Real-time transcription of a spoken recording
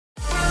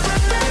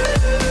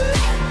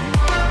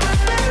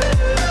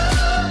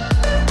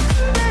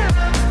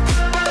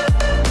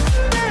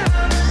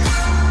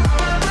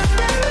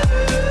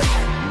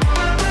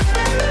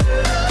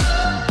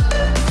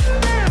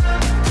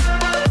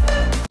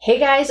Hey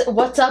guys,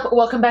 what's up?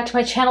 Welcome back to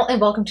my channel and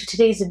welcome to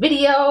today's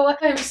video.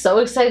 I'm so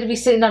excited to be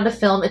sitting down to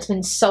film. It's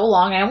been so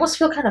long. I almost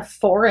feel kind of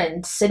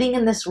foreign sitting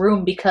in this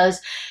room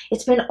because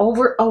it's been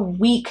over a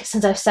week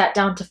since I've sat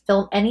down to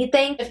film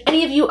anything. If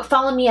any of you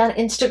follow me on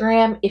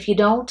Instagram, if you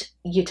don't,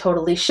 you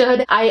totally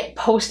should. I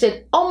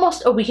posted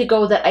almost a week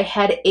ago that I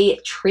had a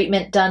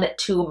treatment done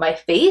to my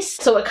face.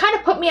 So it kind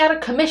of put me out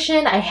of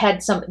commission. I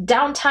had some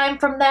downtime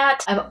from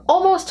that. I'm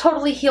almost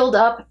totally healed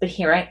up, but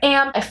here I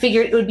am. I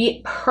figured it would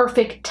be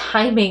perfect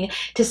timing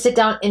to sit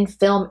down and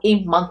film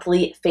a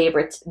monthly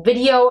favorites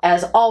video.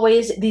 As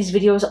always, these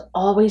videos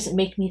always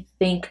make me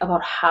think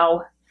about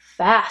how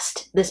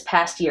fast this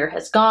past year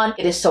has gone.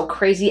 It is so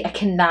crazy. I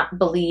cannot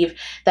believe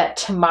that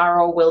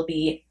tomorrow will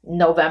be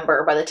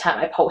November by the time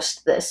I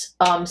post this.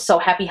 So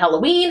happy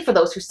Halloween for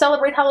those who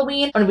celebrate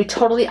Halloween. I'm gonna be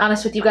totally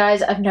honest with you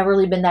guys. I've never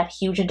really been that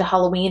huge into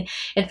Halloween.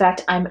 In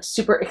fact, I'm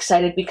super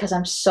excited because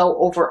I'm so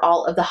over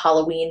all of the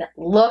Halloween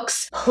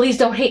looks. Please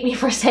don't hate me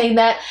for saying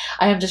that.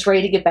 I am just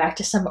ready to get back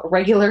to some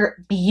regular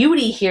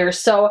beauty here.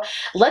 So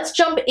let's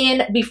jump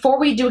in. Before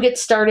we do get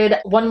started,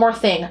 one more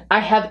thing. I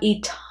have a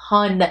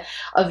ton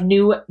of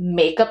new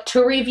makeup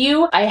to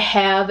review. I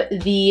have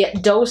the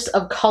Dose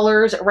of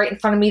Colors right in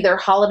front of me, their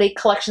holiday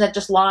collection that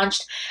just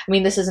launched. I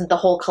mean, this isn't the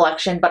whole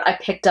collection, but I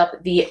picked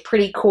up the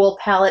Pretty Cool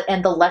palette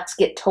and the Let's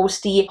Get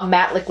Toasty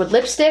matte liquid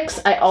lipsticks.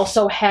 I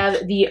also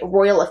have the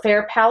Royal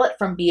Affair palette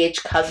from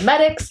BH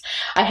Cosmetics.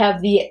 I have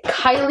the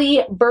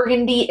Kylie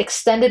Burgundy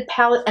extended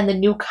palette and the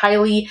new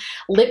Kylie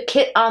lip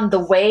kit on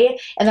the way.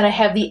 And then I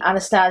have the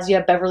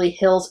Anastasia Beverly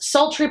Hills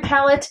Sultry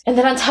palette. And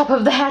then on top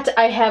of that,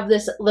 I have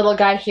this little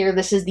guy here.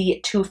 This is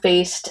the Too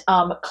Faced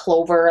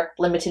Clover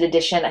limited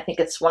edition. I think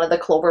it's one of the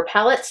Clover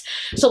palettes.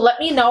 So let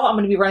me know. I'm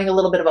going to be running a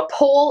little bit of a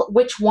poll.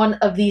 Which one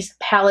of these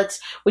palettes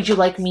would you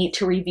like me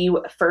to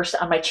review first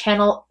on my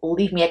channel?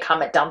 Leave me a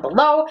comment down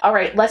below. All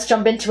right, let's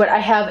jump into it. I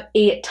have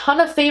a ton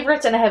of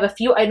favorites and I have a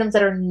few items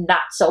that are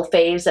not so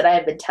faves that I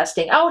have been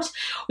testing out.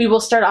 We will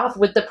start off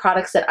with the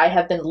products that I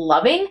have been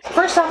loving.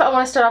 First off, I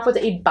want to start off with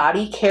a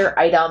body care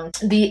item.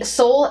 The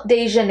Sol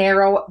de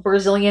Janeiro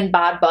Brazilian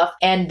Bod Buff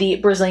and the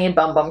Brazilian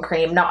Bum Bum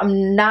Cream. Now,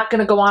 I'm not going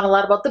to go on a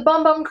lot about the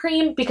Bum Bum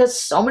Cream because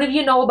so many of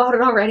you know about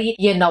it already.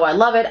 You know I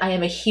love it. I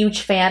am a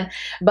huge fan.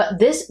 But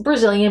this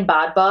Brazilian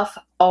Bod Buff,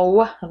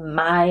 oh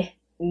my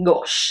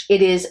gosh,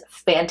 it is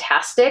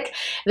fantastic.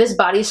 This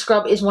body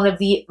scrub is one of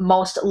the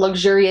most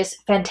luxurious,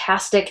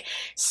 fantastic,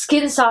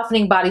 skin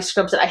softening body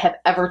scrubs that I have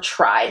ever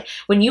tried.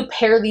 When you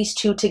pair these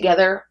two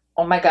together,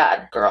 oh my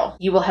God, girl,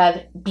 you will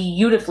have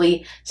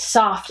beautifully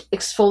soft,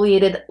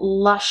 exfoliated,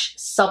 lush,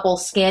 supple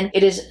skin.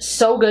 It is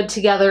so good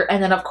together.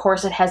 And then of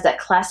course it has that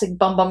classic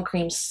Bum Bum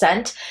Cream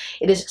scent.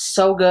 It is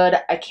so good.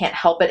 I can't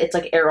help it. It's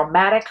like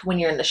aromatic when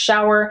you're in the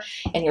shower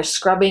and you're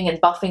scrubbing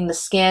and buffing the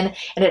skin.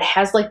 And it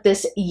has like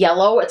this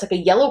yellow, it's like a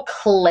yellow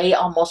clay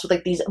almost with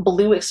like these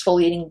blue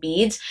exfoliating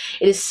beads.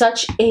 It is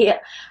such a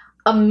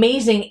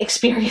amazing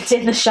experience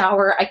in the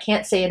shower. I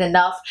can't say it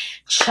enough.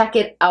 Check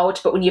it out.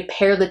 But when you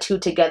pair the two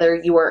together,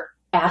 you are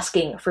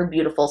asking for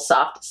beautiful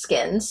soft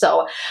skin.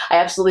 So I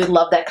absolutely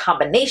love that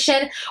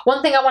combination.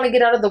 One thing I want to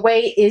get out of the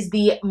way is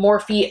the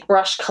Morphe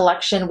brush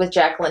collection with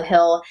Jaclyn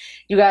Hill.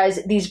 You guys,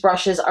 these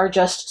brushes are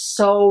just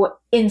so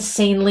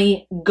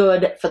insanely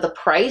good for the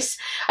price.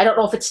 I don't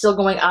know if it's still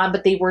going on,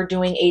 but they were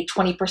doing a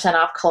 20%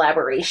 off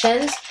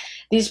collaborations.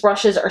 These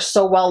brushes are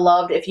so well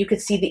loved. If you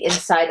could see the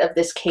inside of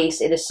this case,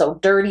 it is so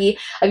dirty.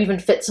 I've even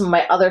fit some of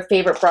my other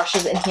favorite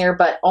brushes in here,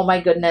 but oh my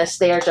goodness,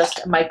 they are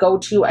just my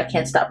go-to. I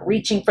can't stop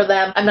reaching for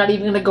them. I'm not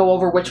even gonna go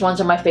over which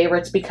ones are my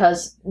favorites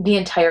because the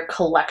entire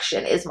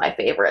collection is my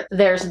favorite.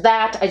 There's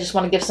that. I just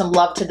wanna give some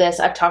love to this.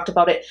 I've talked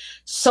about it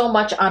so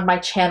much on my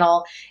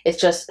channel.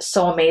 It's just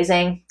so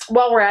amazing.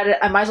 While we're at it,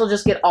 I might as well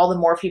just get all the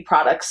Morphe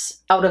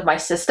products out of my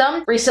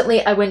system.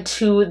 Recently, I went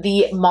to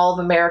the Mall of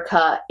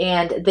America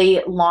and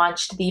they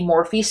launched the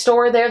Morphe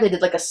store there. They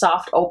did like a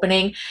soft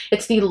opening.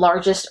 It's the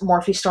largest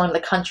Morphe store in the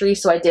country,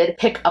 so I did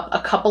pick up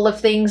a couple of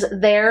things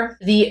there.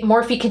 The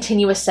Morphe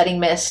Continuous Setting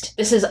Mist.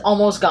 This is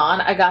almost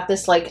gone. I got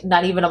this like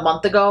not even a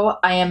month ago.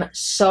 I am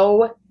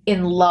so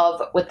in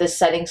love with this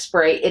setting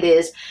spray. It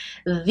is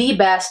the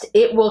best.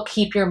 It will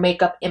keep your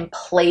makeup in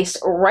place.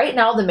 Right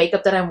now, the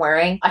makeup that I'm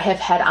wearing, I have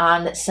had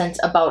on since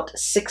about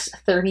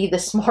 6:30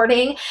 this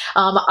morning.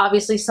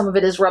 Obviously, some of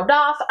it is rubbed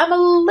off. I'm a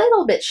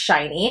little bit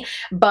shiny,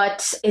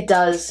 but it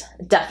does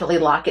definitely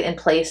lock it in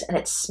place and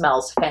it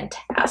smells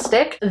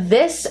fantastic.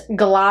 This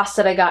gloss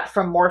that I got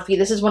from Morphe,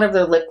 this is one of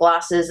their lip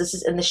glosses. This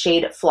is in the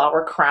shade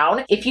Flower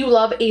Crown. If you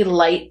love a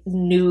light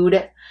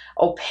nude,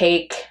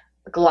 opaque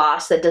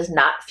gloss that does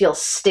not feel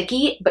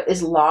sticky but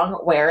is long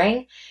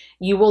wearing,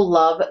 you will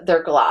love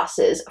their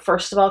glosses.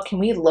 First of all, can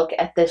we look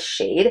at this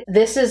shade?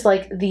 This is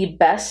like the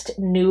best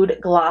nude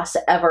gloss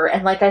ever.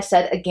 And like I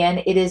said,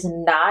 again, it is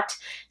not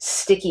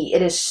sticky.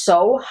 It is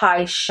so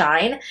high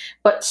shine,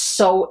 but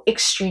so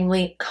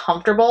extremely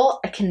comfortable.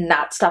 I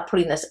cannot stop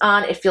putting this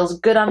on. It feels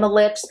good on the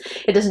lips.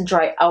 It doesn't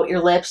dry out your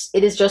lips.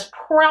 It is just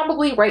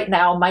probably right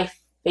now my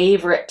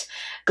favorite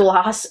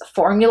gloss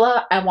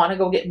formula. I want to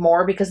go get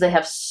more because they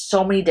have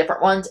so many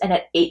different ones, and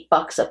at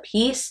 $8 a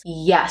piece,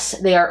 yes,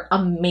 they are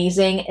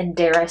amazing, and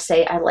dare I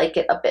say I like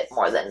it a bit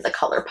more than the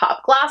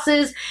Colourpop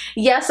glosses.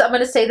 Yes, I'm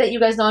going to say that you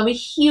guys know I'm a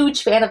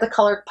huge fan of the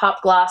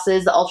Colourpop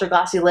glosses, the ultra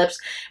glossy lips,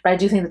 but I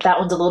do think that that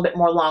one's a little bit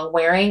more long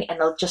wearing and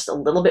just a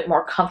little bit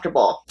more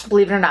comfortable,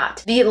 believe it or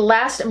not. The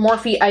last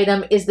Morphe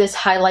item is this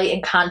highlight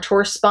and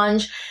contour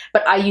sponge,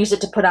 but I use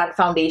it to put on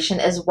foundation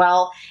as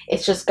well.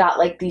 It's just got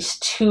like these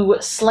two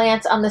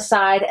slants on the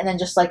side and then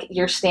just like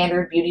your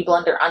standard beauty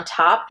blender on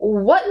top.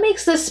 What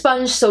makes this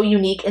sponge so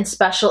unique and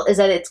special is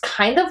that it's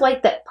kind of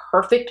like that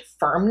perfect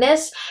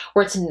firmness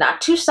where it's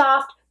not too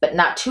soft but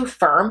not too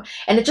firm,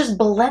 and it just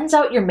blends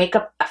out your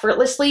makeup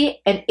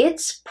effortlessly, and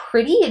it's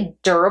pretty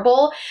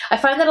durable. I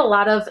find that a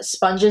lot of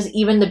sponges,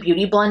 even the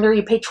beauty blender,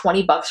 you pay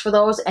 20 bucks for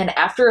those, and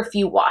after a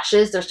few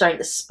washes, they're starting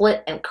to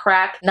split and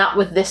crack. Not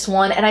with this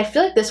one, and I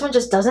feel like this one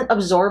just doesn't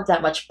absorb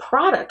that much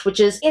product,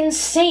 which is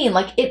insane.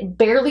 Like, it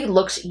barely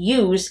looks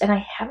used, and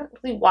I haven't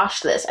really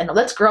washed this. I know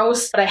that's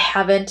gross, but I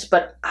haven't,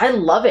 but I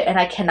love it, and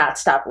I cannot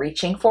stop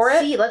reaching for it.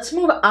 See, let's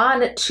move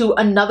on to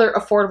another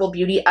affordable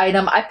beauty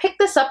item. I picked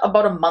this up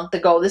about a month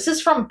ago. This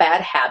is from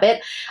Bad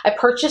Habit. I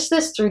purchased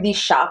this through the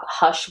Shop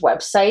Hush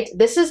website.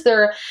 This is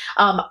their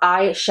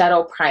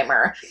eyeshadow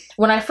primer.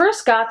 When I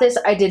first got this,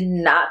 I did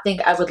not think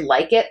I would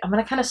like it. I'm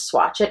going to kind of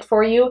swatch it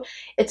for you.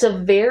 It's a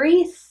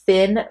very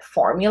thin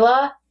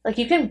formula. Like,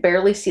 you can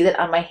barely see that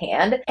on my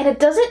hand, and it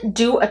doesn't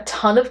do a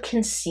ton of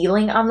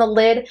concealing on the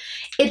lid.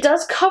 It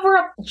does cover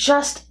up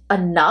just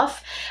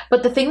enough,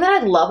 but the thing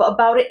that I love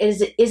about it is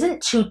it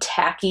isn't too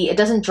tacky. It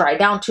doesn't dry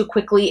down too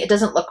quickly. It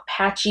doesn't look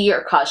patchy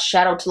or cause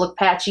shadow to look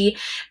patchy,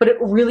 but it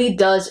really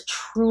does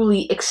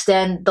truly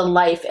extend the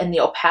life and the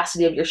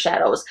opacity of your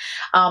shadows.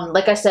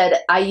 Like I said,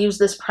 I used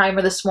this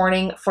primer this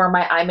morning for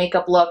my eye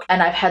makeup look,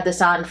 and I've had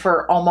this on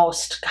for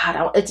almost,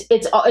 God,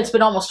 it's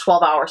been almost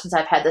 12 hours since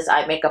I've had this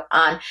eye makeup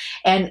on,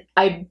 and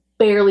I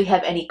barely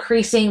have any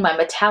creasing. My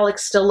metallic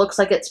still looks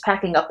like it's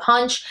packing a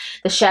punch.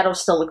 The shadows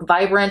still look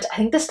vibrant. I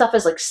think this stuff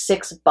is like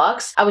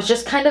 $6. I was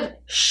just kind of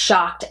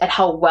shocked at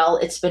how well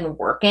it's been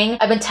working.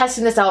 I've been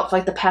testing this out for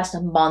like the past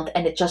month,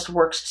 and it just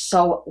works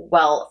so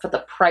well for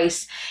the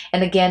price.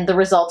 And again, the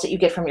results that you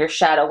get from your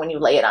shadow when you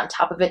lay it on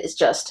top of it is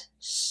just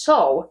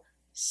so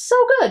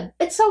good.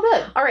 It's so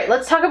good. All right,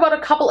 let's talk about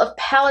a couple of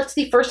palettes.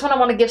 The first one I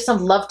want to give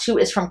some love to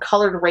is from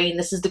Colored Raine.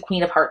 This is the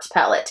Queen of Hearts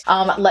palette.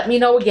 Let me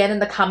know again in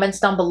the comments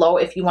down below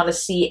if you want to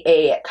see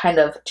a kind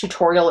of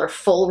tutorial or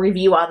full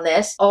review on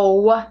this.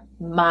 Oh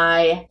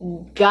my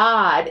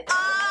God.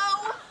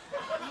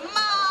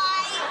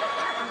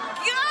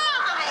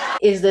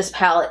 Is this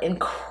palette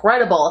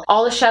incredible.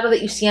 All the shadow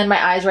that you see on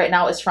my eyes right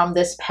now is from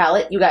this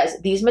palette. You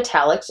guys, these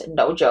metallics,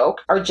 no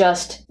joke, are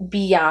just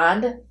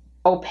beyond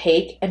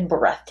opaque and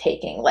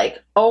breathtaking.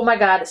 Like, oh my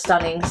God,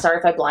 stunning. Sorry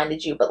if I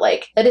blinded you, but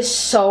like, it is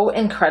so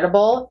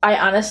incredible. I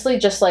honestly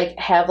just like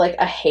have like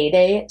a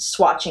heyday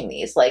swatching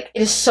these. Like,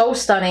 it is so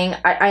stunning.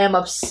 I am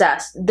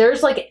obsessed.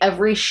 There's like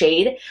every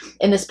shade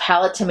in this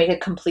palette to make a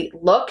complete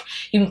look.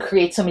 You can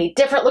create so many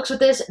different looks with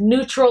this.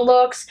 Neutral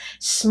looks,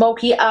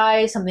 smoky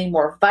eyes, something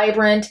more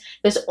vibrant.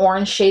 This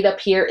orange shade up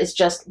here is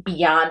just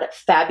beyond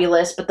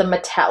fabulous, but the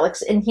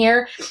metallics in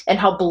here and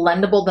how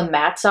blendable the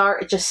mattes are,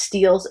 it just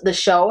steals the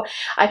show.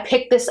 I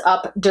picked this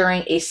up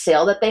during a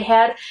sale that they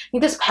had. I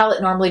think this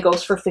palette normally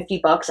goes for 50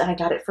 bucks, and I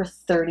got it for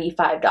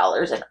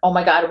 $35. And oh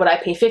my God, would I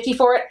pay 50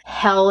 for it?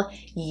 Hell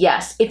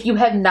yes. If you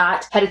have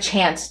not had a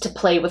chance to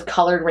play with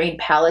Colored Raine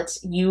palettes,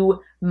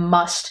 you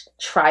must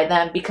try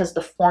them because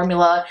the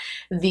formula,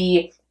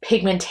 the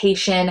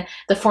pigmentation,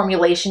 the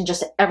formulation,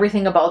 just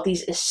everything about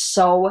these is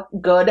so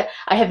good.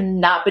 I have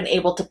not been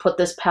able to put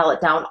this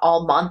palette down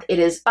all month. It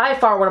is by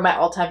far one of my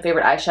all-time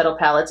favorite eyeshadow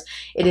palettes.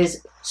 It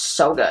is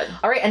so good.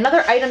 All right,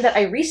 another item that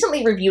I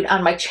recently reviewed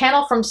on my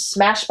channel from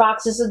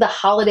Smashbox. This is the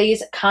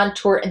Holidaze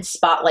Contour and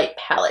Spotlight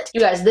palette. You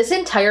guys, this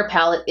entire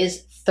palette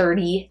is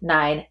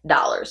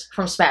 $39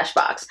 from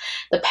Smashbox.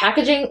 The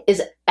packaging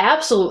is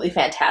absolutely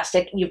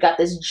fantastic. You've got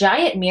this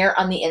giant mirror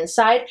on the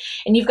inside,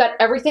 and you've got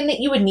everything that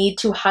you would need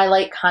to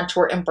highlight,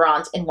 contour, and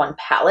bronze in one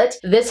palette.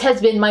 This has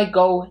been my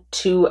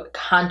go-to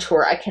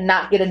contour. I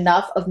cannot get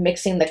enough of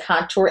mixing the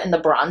contour and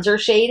the bronzer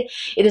shade.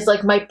 It is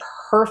like my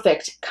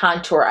perfect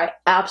contour. I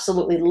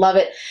absolutely love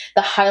it.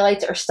 The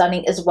highlights are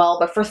stunning as well,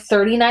 but for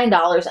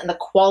 $39, and the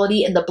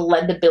quality and the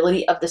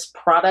blendability of this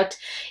product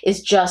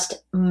is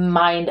just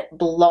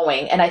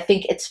mind-blowing, and I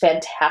think it's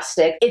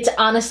fantastic. It's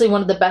honestly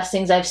one of the best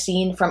things I've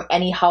seen from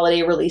any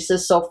holiday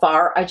releases so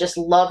far. I just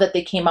love that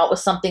they came out with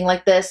something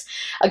like this.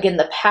 Again,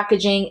 the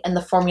packaging and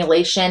the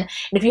formulation. And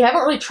if you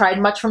haven't really tried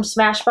much from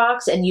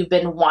Smashbox and you've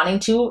been wanting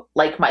to,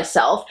 like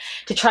myself,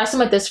 to try some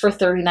of this for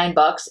 39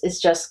 bucks is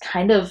just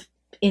kind of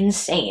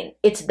insane.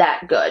 It's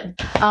that good.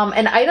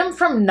 An item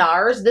from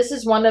NARS. This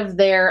is one of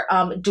their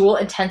dual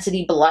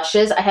intensity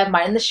blushes. I have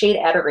mine in the shade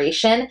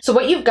Adoration. So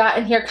what you've got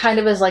in here kind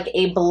of is like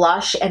a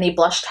blush and a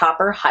blush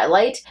topper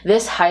highlight.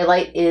 This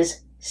highlight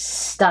is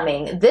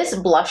stunning. This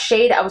blush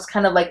shade, I was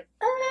kind of like,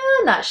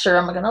 Not sure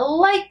I'm gonna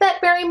like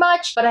that very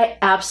much, but I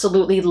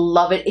absolutely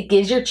love it. It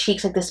gives your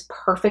cheeks like this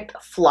perfect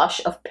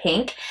flush of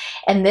pink,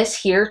 and this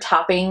here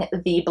topping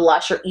the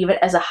blush or even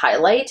as a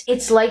highlight,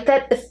 it's like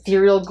that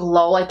ethereal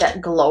glow, like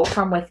that glow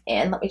from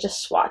within. Let me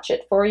just swatch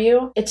it for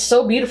you. It's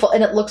so beautiful,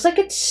 and it looks like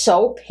it's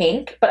so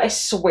pink, but I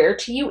swear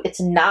to you, it's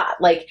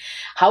not. Like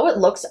how it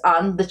looks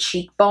on the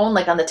cheekbone,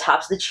 like on the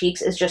tops of the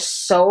cheeks, is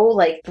just so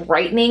like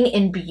brightening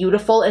and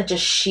beautiful. It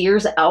just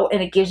shears out,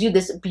 and it gives you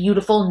this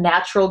beautiful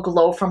natural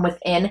glow from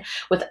within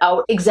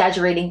without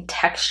exaggerating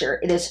texture.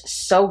 It is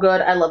so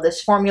good. I love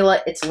this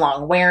formula. It's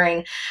long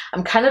wearing.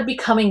 I'm kind of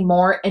becoming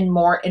more and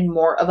more and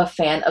more of a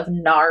fan of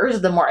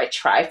NARS the more I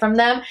try from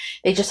them.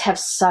 They just have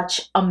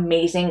such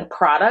amazing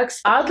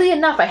products. Oddly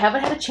enough, I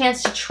haven't had a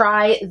chance to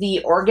try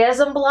the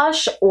Orgasm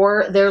blush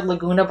or their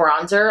Laguna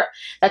bronzer.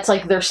 That's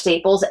like their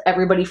staples.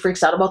 Everybody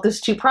freaks out about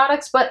those two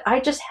products, but I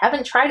just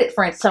haven't tried it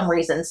for some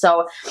reason,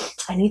 so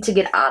I need to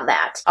get on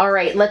that. All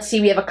right, let's see.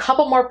 We have a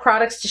couple more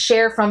products to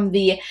share from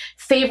the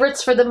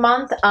favorites for the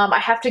month. I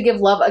have to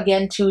give love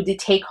again to the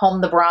Take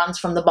Home the Bronze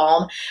from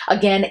TheBalm.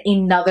 Again,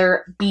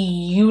 another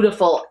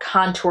beautiful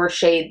contour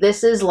shade.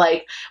 This is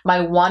like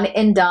my one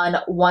and done,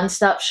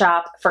 one-stop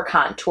shop for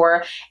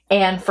contour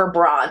and for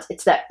bronze.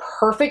 It's that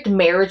perfect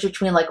marriage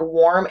between like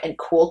warm and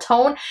cool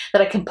tone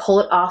that I can pull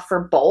it off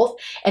for both,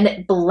 and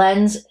it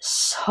blends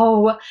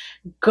so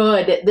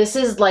good. This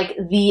is like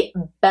the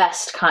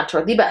best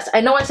contour, the best.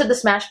 I know I said the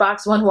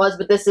Smashbox one was,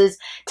 but this is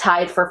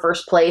tied for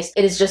first place.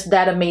 It is just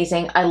that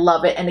amazing. I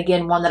love it. And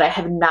again, one that I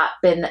have not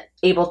been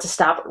able to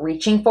stop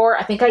reaching for.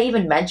 I think I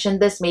even mentioned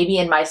this maybe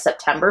in my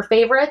September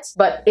favorites,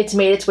 but it's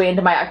made its way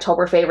into my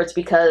October favorites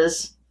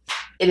because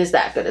it is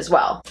that good as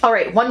well. All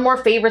right, one more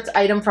favorites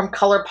item from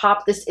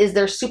Colourpop. This is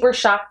their Super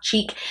Shock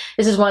Cheek.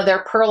 This is one of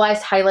their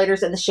pearlized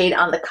highlighters in the shade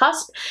On the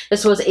Cusp.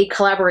 This was a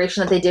collaboration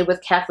that they did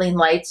with Kathleen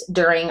Lights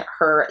during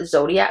her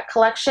Zodiac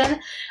collection.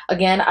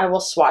 Again, I will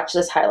swatch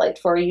this highlight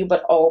for you,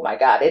 but oh my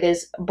God, it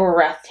is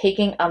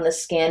breathtaking on the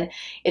skin.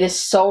 It is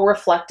so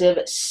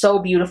reflective, so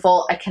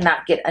beautiful. I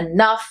cannot get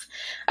enough.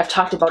 I've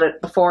talked about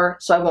it before,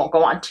 so I won't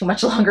go on too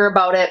much longer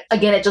about it.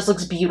 Again, it just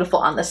looks beautiful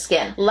on the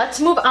skin. Let's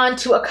move on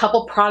to a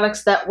couple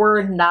products that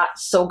were not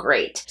so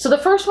great. So the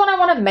first one I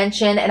want to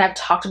mention, and I've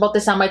talked about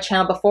this on my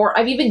channel before,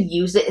 I've even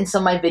used it in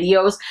some of my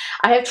videos.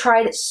 I have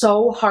tried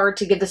so hard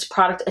to give this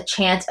product a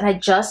chance, and I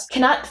just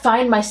cannot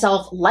find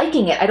myself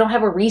liking it. I don't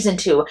have a reason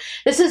to.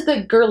 This is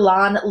the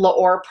Guerlain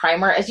L'Or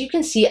Primer. As you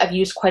can see, I've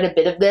used quite a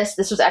bit of this.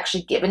 This was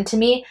actually given to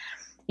me.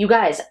 You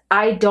guys,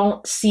 I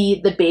don't see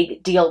the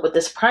big deal with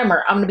this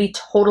primer. I'm gonna be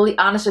totally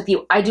honest with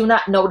you. I do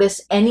not notice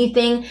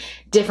anything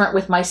different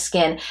with my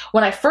skin.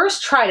 When I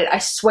first tried it, I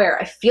swear,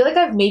 I feel like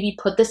I've maybe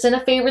put this in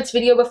a favorites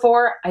video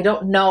before. I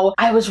don't know.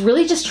 I was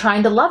really just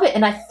trying to love it,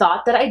 and I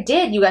thought that I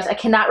did. You guys, I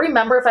cannot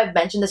remember if I've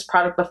mentioned this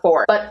product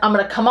before, but I'm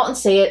gonna come out and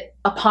say it.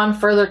 Upon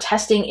further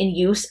testing and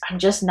use, I'm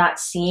just not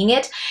seeing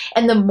it.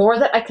 And the more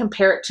that I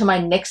compare it to my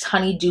NYX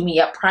Honey Do Me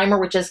Up primer,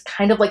 which is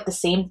kind of like the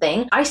same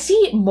thing, I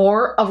see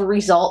more of a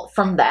result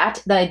from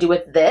that than I do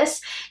with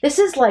this. This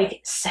is like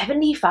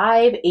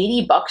 75,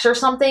 80 bucks or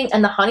something,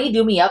 and the Honey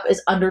Do Me Up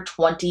is under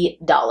 $20.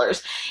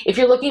 If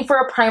you're looking for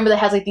a primer that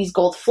has like these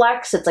gold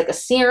flecks, it's like a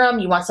serum,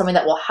 you want something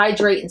that will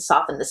hydrate and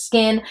soften the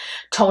skin,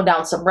 tone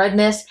down some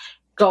redness,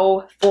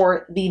 go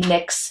for the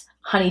NYX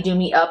Honey Do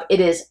Me Up. It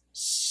is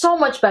so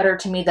much better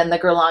to me than the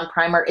Guerlain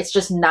primer. It's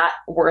just not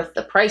worth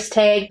the price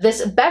tag.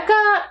 This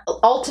BECCA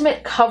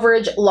Ultimate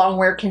Coverage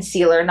Longwear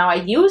Concealer. Now I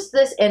used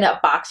this in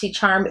a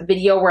BoxyCharm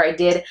video where I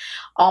did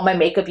all my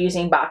makeup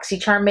using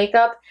BoxyCharm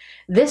makeup.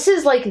 This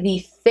is like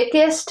the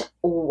thickest,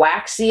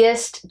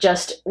 waxiest,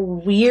 just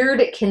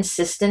weird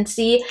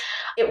consistency.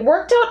 It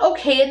worked out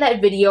okay in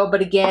that video,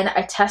 but again,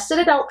 I tested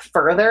it out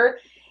further.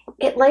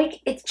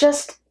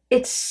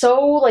 It's so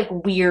like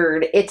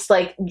weird. It's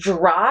like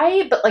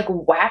dry, but like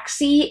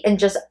waxy and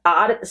just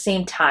odd at the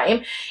same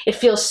time. It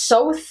feels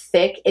so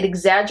thick. It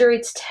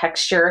exaggerates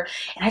texture.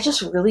 And I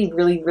just really,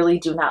 really, really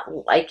do not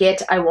like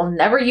it. I will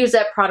never use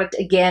that product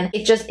again.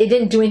 It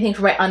didn't do anything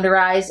for my under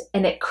eyes,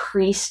 and it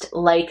creased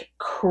like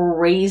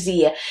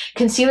crazy.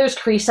 Concealers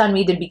crease on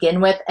me to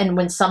begin with. And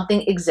when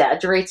something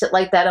exaggerates it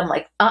like that, I'm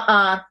like,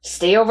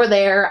 stay over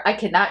there. I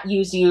cannot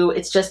use you.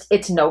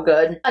 It's no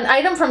good. An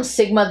item from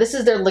Sigma. This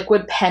is their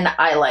liquid pen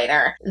eyeliner.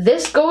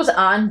 This goes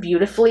on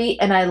beautifully,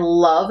 and I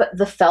love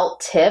the felt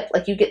tip.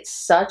 Like, you get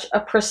such a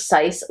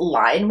precise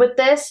line with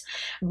this,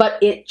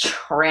 but it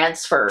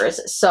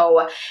transfers.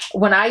 So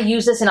when I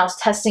use this and I was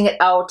testing it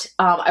out,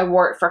 I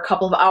wore it for a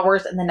couple of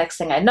hours, and the next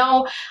thing I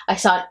know, I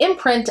saw an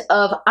imprint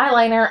of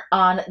eyeliner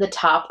on the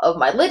top of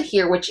my lid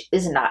here, which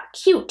is not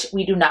cute.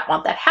 We do not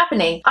want that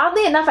happening.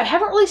 Oddly enough, I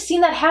haven't really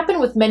seen that happen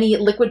with many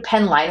liquid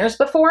pen liners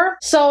before,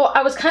 so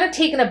I was kind of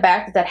taken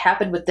aback that that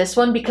happened with this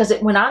one because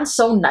it went on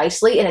so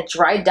nicely and it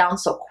dried dried down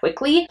so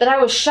quickly that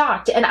I was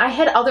shocked. And I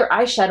had other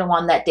eyeshadow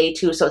on that day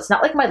too, so it's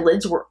not like my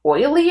lids were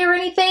oily or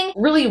anything.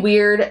 Really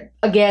weird.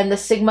 Again, the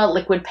Sigma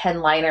liquid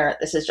pen liner,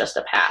 this is just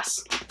a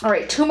pass. All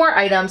right, 2 more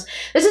items.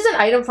 This is an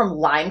item from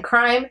Lime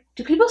Crime.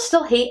 Do people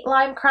still hate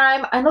Lime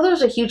Crime? I know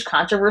there's a huge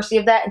controversy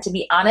of that, and to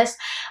be honest,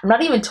 I'm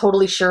not even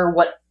totally sure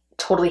what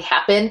totally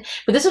happened,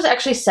 but this was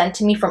actually sent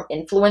to me from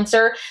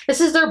Influencer.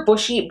 This is their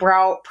Bushy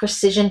Brow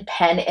Precision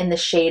Pen in the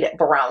shade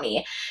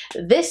Brownie.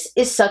 This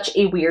is such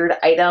a weird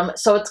item.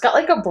 So it's got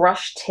like a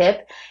brush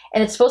tip,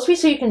 and it's supposed to be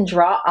so you can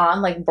draw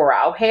on like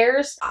brow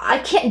hairs. I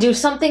can't do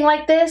something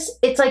like this.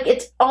 It's like,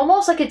 it's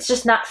almost like it's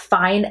just not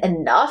fine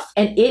enough,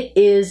 and it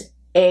is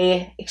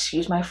a,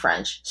 excuse my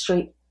French,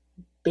 straight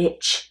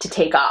bitch to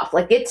take off.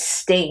 Like, it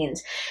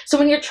stains. So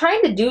when you're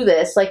trying to do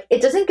this, like,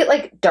 it doesn't get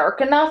like dark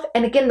enough,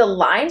 and again, the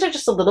lines are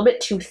just a little bit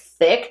too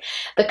thick.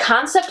 The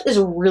concept is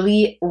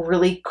really,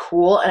 really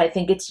cool, and I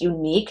think it's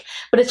unique,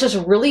 but it's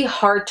just really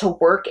hard to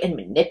work and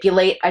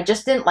manipulate. I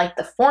just didn't like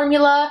the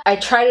formula. I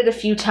tried it a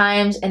few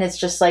times, and it's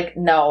just like,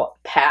 no,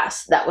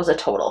 pass. That was a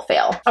total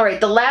fail. All right,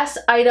 the last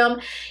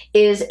item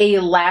is a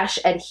lash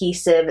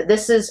adhesive.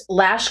 This is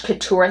Lash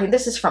Couture. I think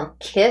this is from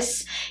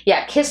Kiss.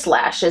 Yeah, Kiss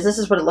Lashes. This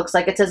is what it looks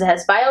like. It says it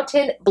has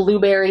biotin,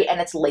 blueberry, and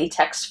it's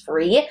latex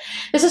free.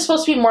 This is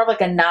supposed to be more of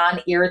like a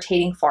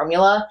non-irritating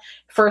formula.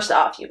 First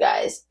off, you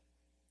guys,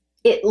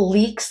 it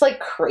leaks like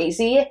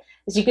crazy.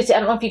 As you can see, I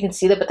don't know if you can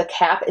see that, but the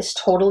cap is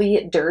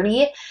totally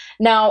dirty.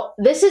 Now,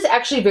 this is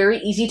actually very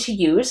easy to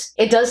use.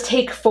 It does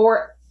take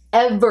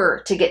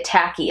forever to get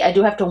tacky. I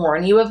do have to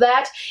warn you of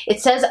that.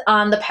 It says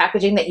on the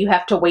packaging that you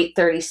have to wait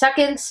 30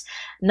 seconds.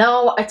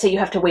 No, I'd say you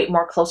have to wait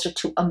more closer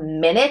to a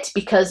minute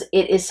because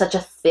it is such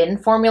a thin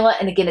formula,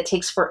 and again, it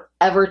takes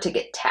forever to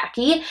get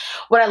tacky.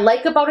 What I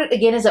like about it,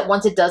 again, is that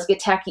once it does get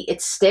tacky, it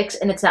sticks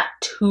and it's not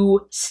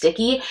too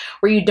sticky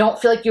where you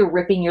don't feel like you're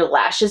ripping your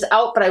lashes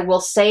out. But I will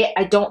say,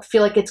 I don't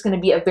feel like it's going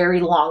to be a very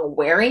long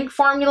wearing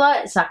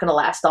formula. It's not going to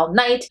last all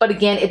night, but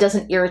again, it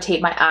doesn't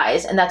irritate my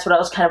eyes, and that's what I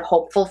was kind of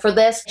hopeful for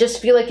this.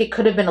 Just feel like it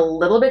could have been a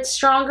little bit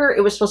stronger.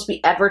 It was supposed to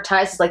be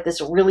advertised as like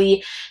this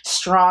really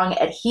strong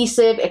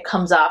adhesive. It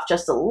comes off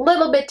just a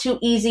little bit too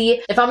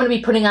easy. If I'm going to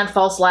be putting on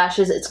false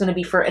lashes, it's going to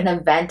be for an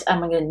event. I'm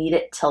going to need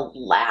it to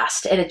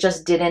last, and it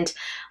just didn't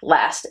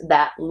last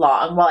that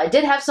long. While I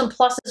did have some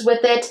pluses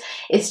with it,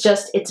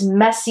 it's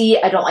messy.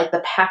 I don't like the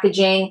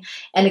packaging,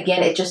 and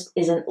again, it just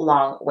isn't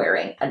long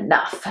wearing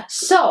enough.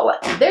 So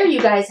there you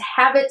guys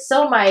have it.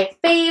 So my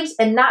faves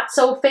and not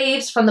so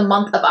faves from the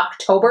month of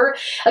October.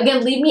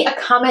 Again, leave me a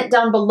comment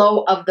down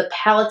below of the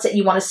palettes that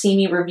you want to see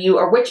me review,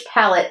 or which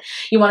palette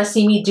you want to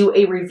see me do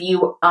a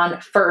review on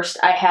first.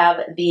 I have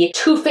the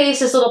Too Faced,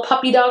 this little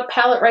puppy dog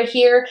palette right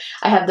here.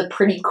 I have the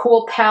Pretty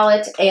Cool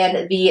palette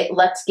and the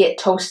Let's Get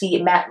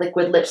Toasty Matte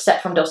Liquid Lip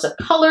Set from Dose of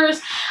Colors.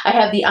 I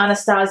have the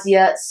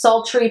Anastasia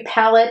Sultry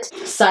palette.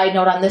 Side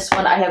note on this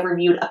one, I have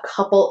reviewed a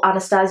couple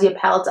Anastasia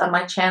palettes on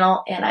my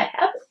channel, and I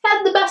haven't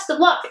had the best of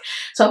luck.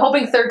 So I'm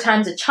hoping third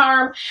time's a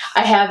charm.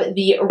 I have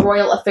the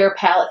Royal Affair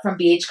palette from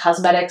BH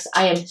Cosmetics.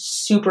 I am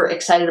super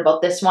excited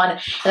about this one.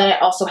 And then I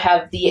also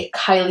have the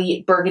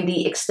Kylie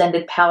Burgundy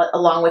Extended palette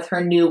along with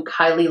her new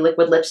Kylie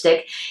liquid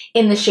lipstick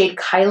in the shade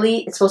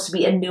Kylie. It's supposed to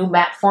be a new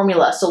matte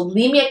formula. So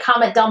leave me a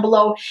comment down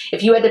below.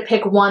 If you had to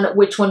pick one,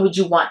 which one would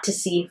you want to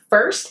see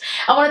first?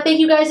 I want to thank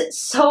you guys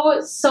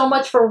so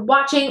much for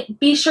watching.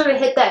 Be sure to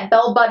hit that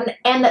bell button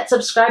and that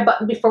subscribe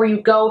button before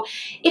you go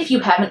if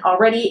you haven't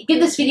already. Give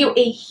this video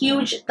a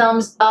huge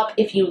thumbs up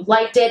if you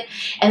liked it.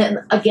 And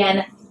then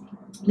again,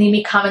 leave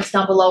me comments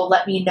down below.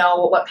 Let me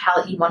know what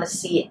palette you want to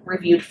see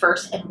reviewed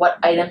first and what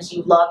items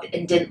you loved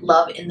and didn't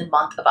love in the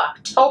month of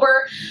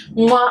October.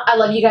 Mwah, I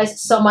love you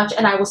guys so much,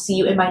 and I will see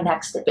you in my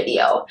next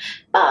video.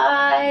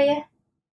 Bye!